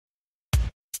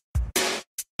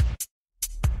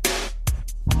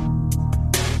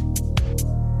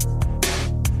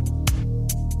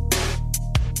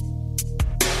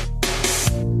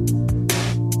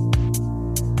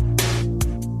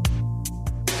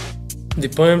The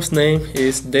poem's name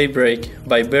is Daybreak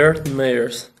by Bert and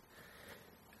Meyers.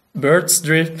 Birds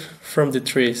drip from the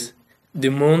trees. The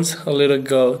moon's a little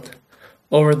goat.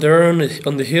 Over there on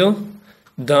the hill,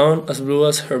 down as blue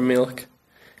as her milk,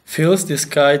 fills the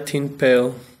sky thin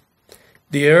pale.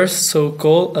 The air's so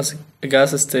cold as a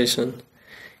gas station,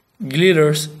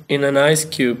 glitters in an ice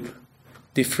cube.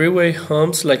 The freeway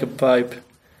hums like a pipe.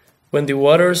 When the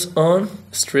water's on,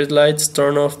 streetlights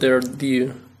turn off their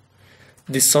dew.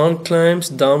 The sun climbs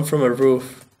down from a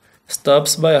roof,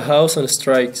 stops by a house and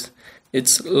strikes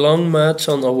its long match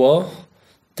on a wall,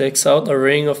 takes out a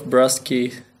ring of brass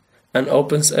keys, and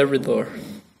opens every door.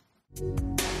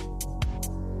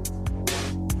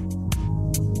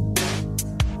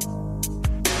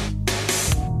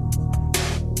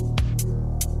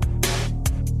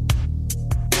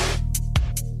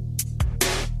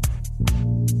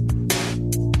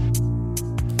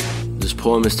 This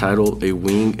poem is titled A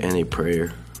Wing and a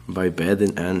Prayer by Beth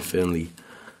and Fennelly.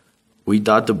 We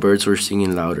thought the birds were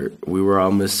singing louder. We were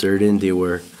almost certain they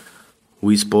were.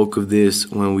 We spoke of this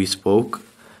when we spoke,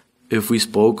 if we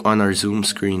spoke on our Zoom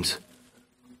screens,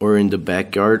 or in the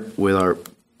backyard with our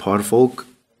podfolk.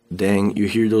 Dang, you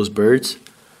hear those birds?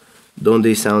 Don't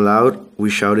they sound loud?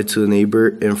 We shouted to the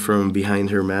neighbor, and from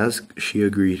behind her mask, she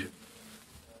agreed.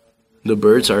 The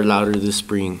birds are louder this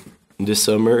spring. This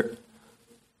summer,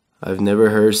 I've never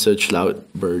heard such loud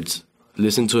birds.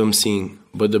 Listen to them sing,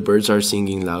 but the birds are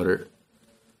singing louder.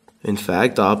 In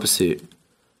fact, the opposite.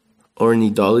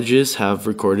 Ornithologists have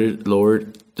recorded lower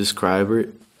describer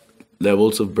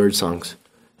levels of bird songs.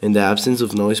 In the absence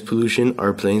of noise pollution,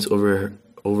 our planes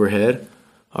overhead,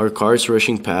 our cars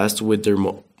rushing past with their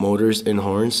motors and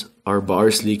horns, our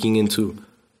bars leaking into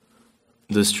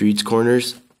the street's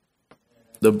corners,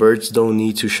 the birds don't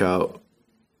need to shout.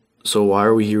 So why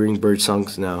are we hearing bird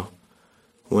songs now?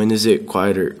 When is it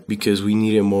quieter? Because we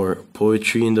needed more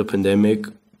poetry in the pandemic,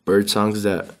 bird songs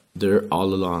that they're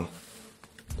all along.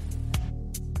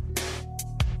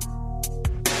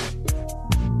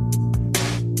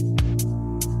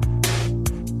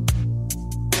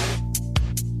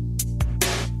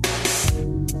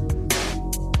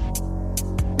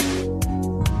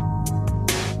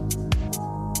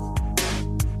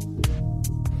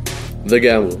 The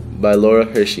Gamble by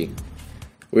Hershey.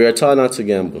 We are taught not to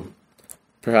gamble.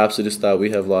 Perhaps it is thought we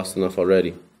have lost enough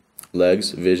already.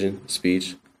 Legs, vision,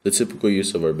 speech, the typical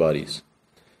use of our bodies.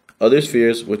 Others'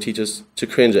 fears would teach us to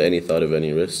cringe at any thought of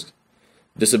any risk.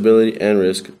 Disability and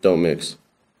risk don't mix.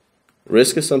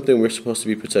 Risk is something we're supposed to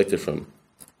be protected from.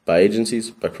 By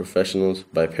agencies, by professionals,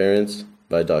 by parents,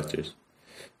 by doctors.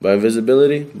 By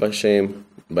invisibility, by shame,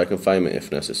 by confinement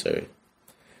if necessary.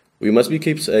 We must be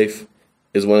kept safe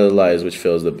is one of the lies which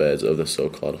fills the beds of the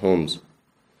so-called homes.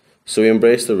 So we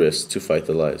embrace the risks to fight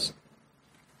the lies.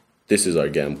 This is our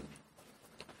gamble.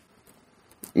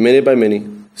 Minute by minute,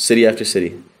 city after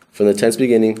city, from the tense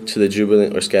beginning to the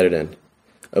jubilant or scattered end,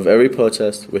 of every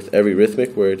protest with every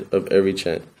rhythmic word of every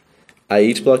chant,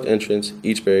 each blocked entrance,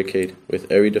 each barricade,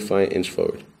 with every defiant inch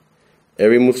forward,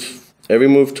 every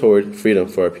move toward freedom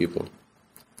for our people.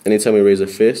 Anytime we raise a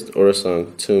fist or a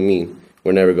song to mean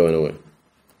we're never going away.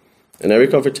 In every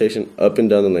confrontation up and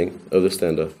down the length of the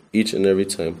standoff, each and every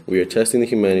time, we are testing the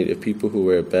humanity of people who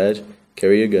wear a badge,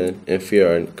 carry a gun, and fear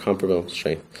our incomparable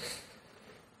strength.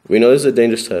 We know this is a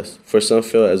dangerous test, for some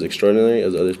feel as extraordinary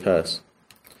as others pass.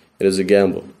 It is a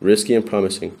gamble, risky and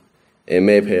promising. It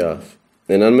may pay off.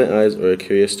 An unmet eyes or a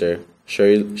curious stare,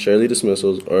 surely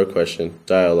dismissals or a question,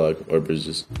 dialogue or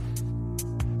bruises.